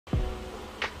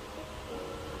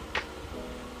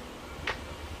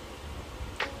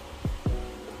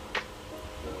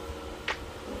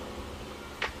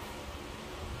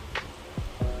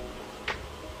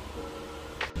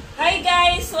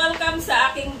welcome sa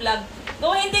aking vlog.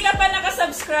 Kung hindi ka pa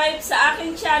nakasubscribe sa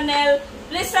aking channel,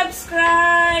 please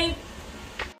subscribe!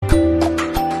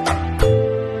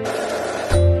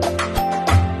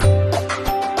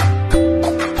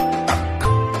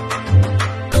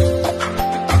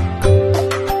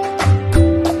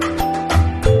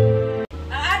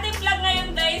 Ang ating vlog ngayon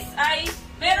guys ay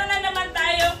meron na naman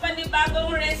tayong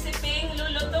panibagong reseping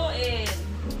lulutuin.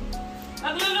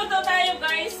 Magluluto tayo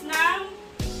guys ng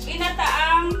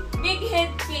ginataang big head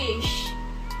fish.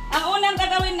 Ang unang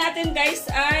gagawin natin guys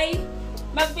ay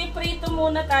magpiprito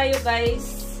muna tayo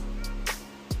guys.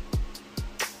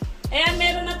 Ayan,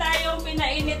 meron na tayong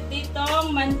pinainit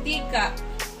ditong mantika.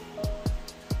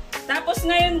 Tapos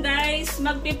ngayon guys,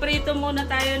 magpiprito muna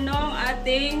tayo ng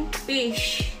ating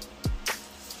fish.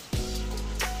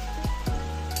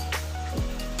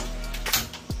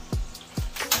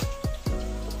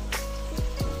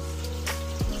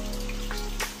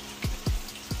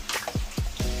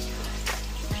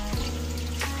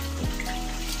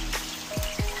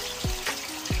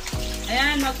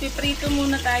 Ayan, magpiprito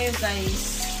muna tayo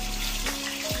guys.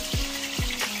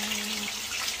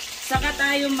 Saka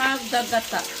tayo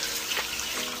maggagata.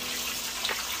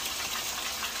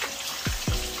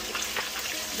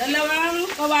 Dalawang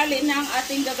kawali na ang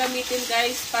ating gagamitin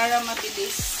guys para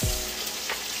mabilis.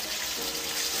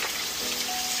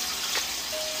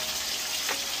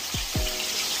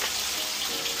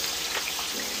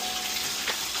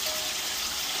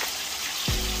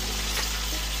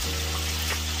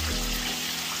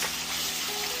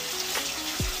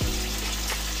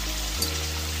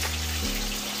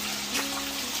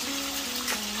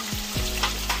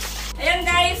 Ayan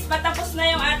guys, patapos na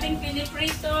yung ating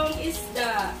pinipritong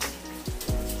isda.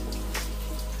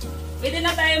 Pwede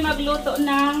na tayo magluto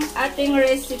ng ating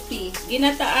recipe.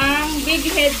 Ginataang big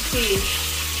head fish.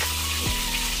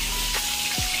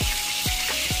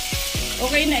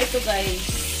 Okay na ito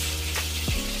guys.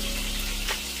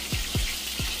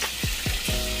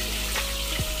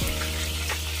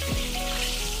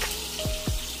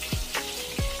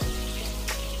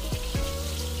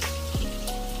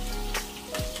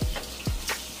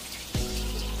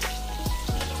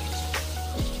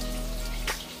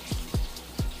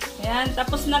 Ayan,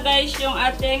 tapos na guys yung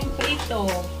ating prito.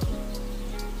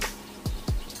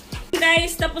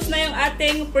 Guys, tapos na yung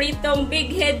ating pritong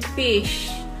big head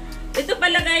fish. Ito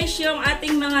pala guys yung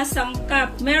ating mga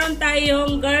sangkap. Meron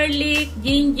tayong garlic,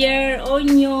 ginger,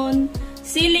 onion,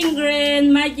 siling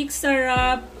green, magic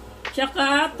syrup,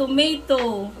 tsaka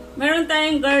tomato. Meron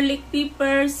tayong garlic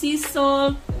pepper, sea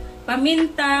salt,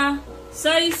 paminta,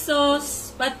 soy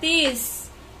sauce,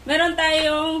 patis. Meron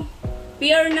tayong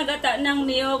pure na gata ng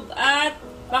niyog at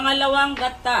pangalawang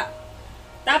gata.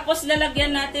 Tapos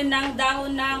lalagyan natin ng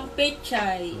dahon ng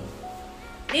pechay.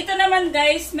 Dito naman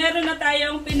guys, meron na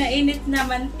tayong pinainit na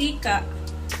mantika.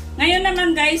 Ngayon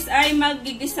naman guys ay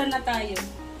magigisa na tayo.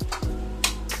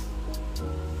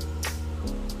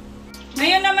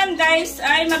 Ngayon naman guys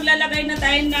ay maglalagay na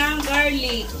tayo ng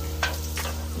garlic.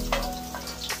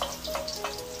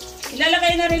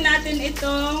 Ilalagay na rin natin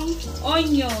itong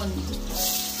onion.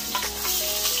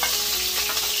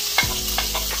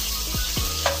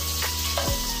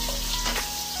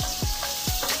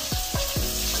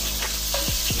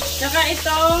 Saka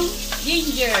itong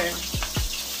ginger.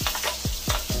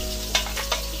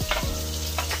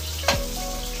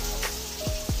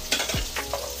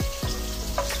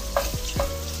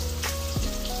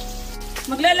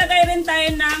 Maglalagay rin tayo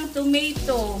ng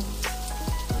tomato.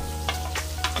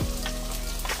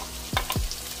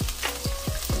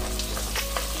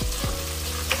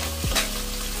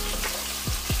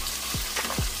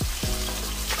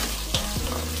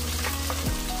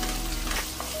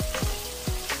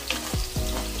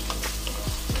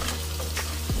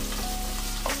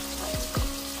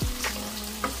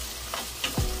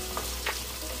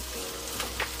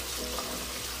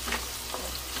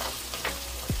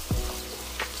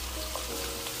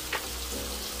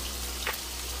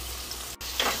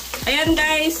 Ayan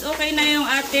guys, okay na yung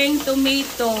ating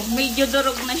tomato. Medyo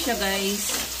durog na siya guys.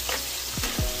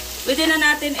 Pwede na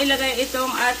natin ilagay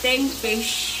itong ating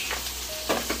fish.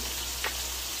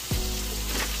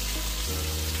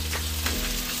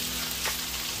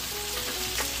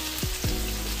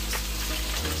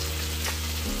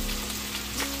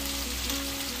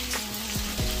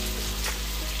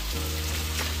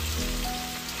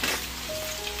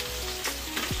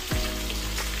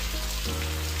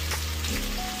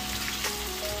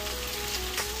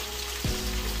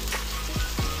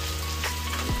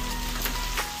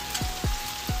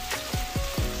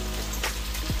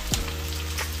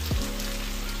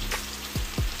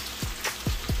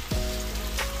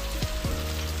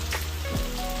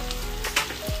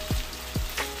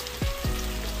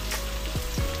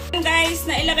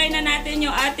 guys na ilagay na natin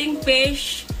yung ating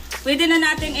fish, pwede na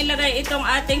natin ilagay itong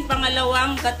ating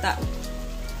pangalawang gata.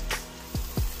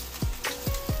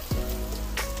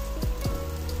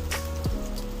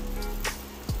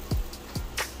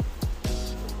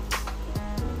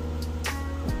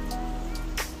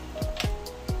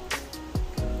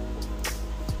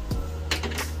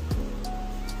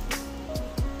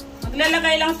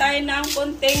 Maglalagay lang tayo ng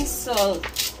konting salt.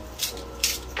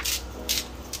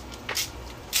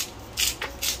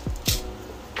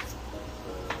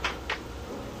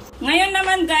 Ngayon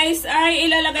naman guys ay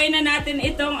ilalagay na natin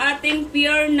itong ating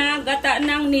pure na gata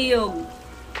ng niyog.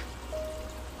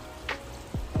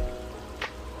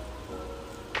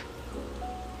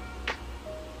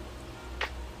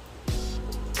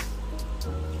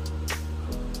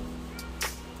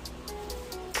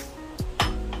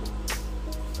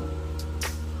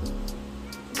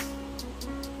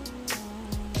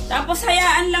 Tapos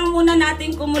hayaan lang muna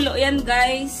natin kumulo yan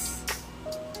guys.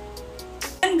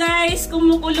 Yan guys,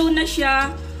 kumukulo na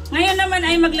siya. Ngayon naman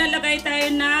ay maglalagay tayo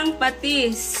ng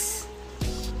patis.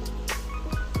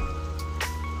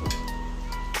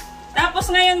 Tapos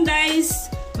ngayon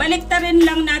guys, baliktarin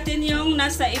lang natin yung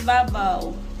nasa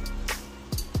ibabaw.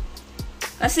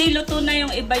 Kasi luto na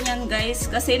yung iba niyan guys,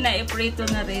 kasi naiprito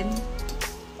na rin.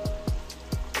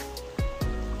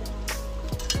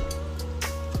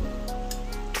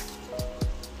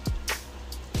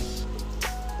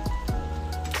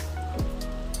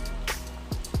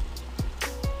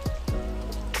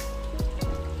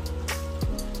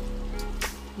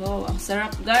 Wow, ang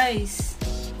sarap guys.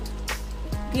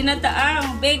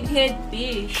 Ginataang big head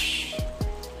fish.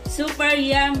 Super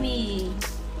yummy.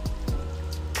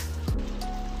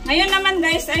 Ngayon naman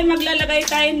guys ay maglalagay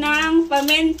tayo ng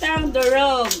pamentang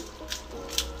durog.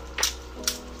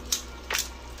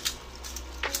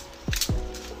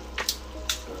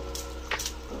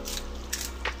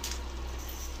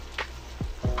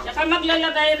 Tsaka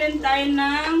maglalagay rin tayo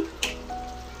ng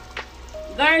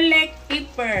garlic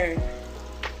pepper.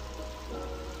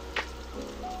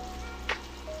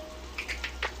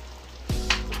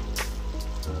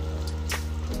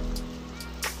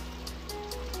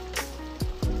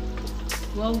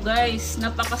 Wow guys,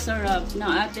 napakasarap ng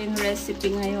ating recipe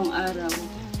ngayong araw.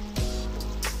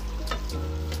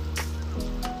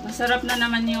 Masarap na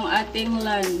naman yung ating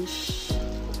lunch.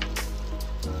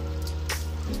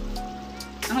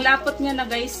 Ang lapot niya na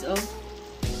guys, oh.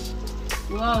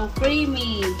 Wow,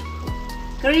 creamy.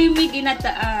 Creamy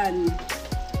ginataan.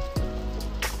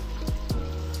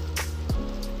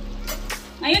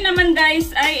 Ngayon naman guys,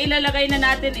 ay ilalagay na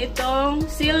natin itong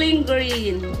ceiling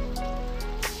green.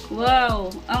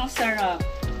 Wow, ang sarap.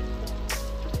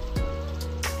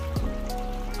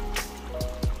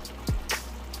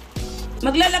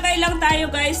 Maglalagay lang tayo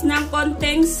guys ng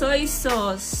konting soy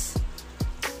sauce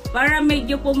para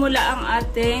medyo pumula ang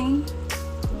ating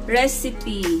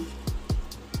recipe.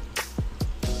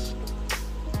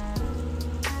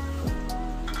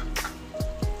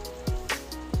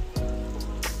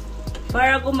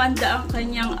 Para gumanda ang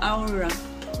kanyang aura.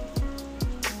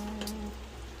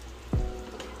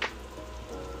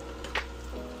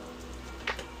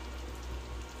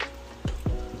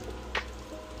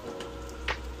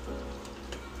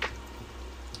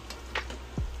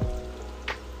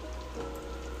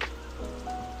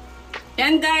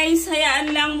 Yan guys,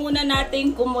 hayaan lang muna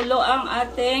natin kumulo ang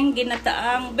ating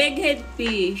ginataang big head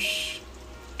fish.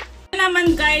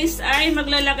 Naman guys ay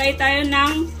maglalagay tayo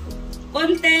ng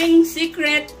konting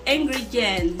secret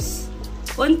ingredients.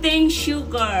 Konting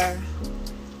sugar.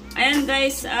 Ayan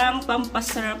guys ang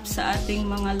pampasarap sa ating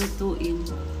mga lutuin.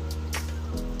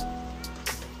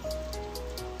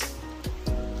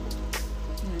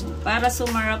 Yan, para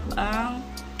sumarap ang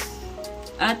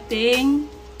ating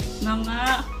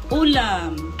mga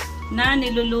ulam na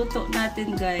niluluto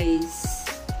natin guys.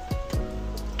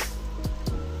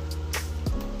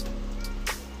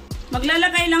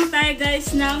 Maglalagay lang tayo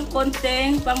guys ng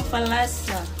konting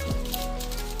pampalasa.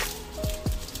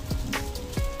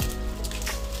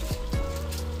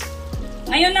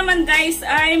 Ngayon naman guys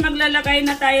ay maglalagay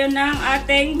na tayo ng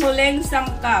ating huling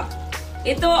sangkap.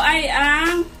 Ito ay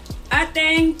ang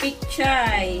ating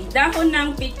pechay, dahon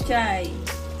ng pechay.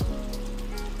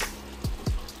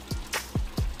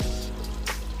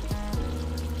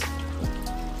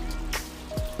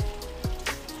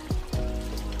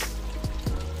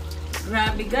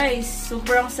 Grabe guys,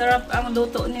 sobrang sarap ang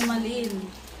luto ni Maline.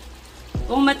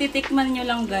 Kung matitikman nyo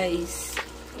lang guys.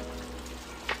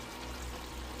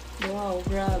 Wow,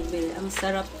 grabe. Ang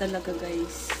sarap talaga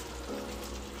guys.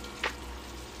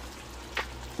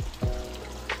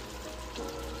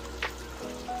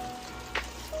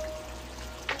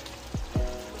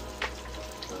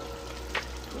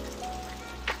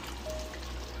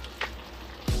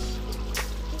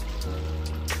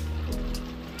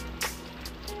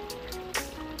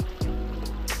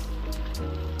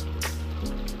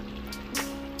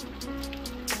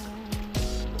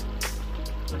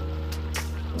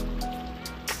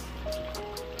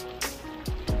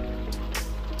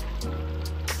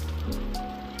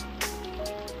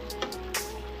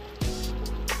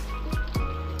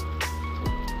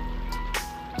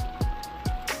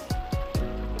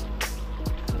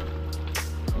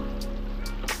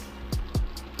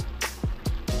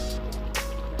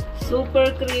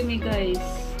 Super creamy guys.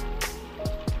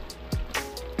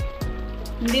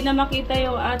 Hindi na makita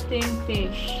yung ating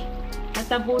fish.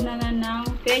 Natabunan na ng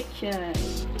pechay.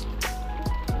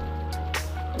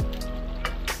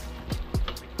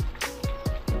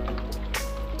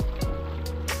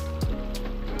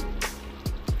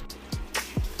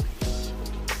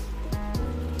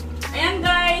 Ayan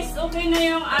guys, okay na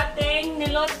yung ating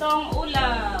nilotong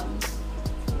ulam.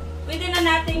 Pwede na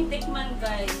nating tikman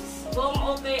guys kung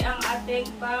okay ang ating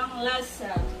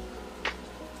panglasa.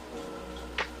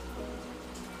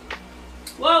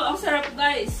 Wow, ang sarap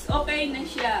guys. Okay na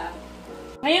siya.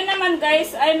 Ngayon naman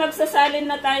guys ay magsasalin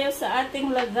na tayo sa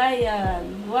ating lagayan.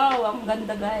 Wow, ang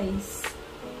ganda guys.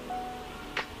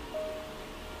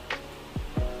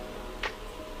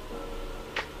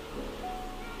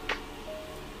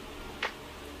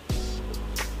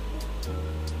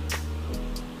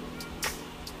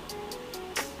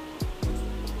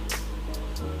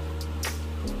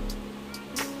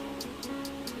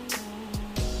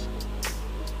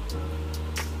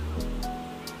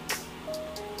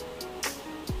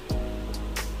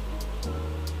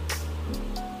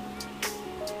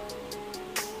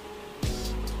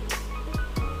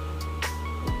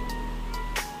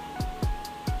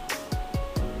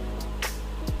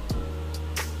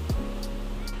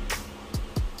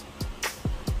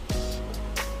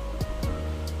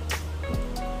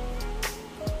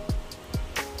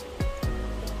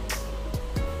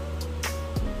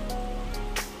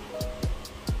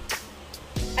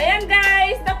 Ayan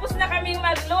guys, tapos na kaming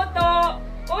magluto.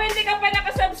 Kung hindi ka pa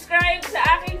nakasubscribe sa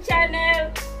aking channel,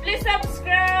 please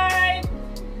subscribe!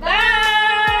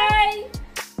 Bye!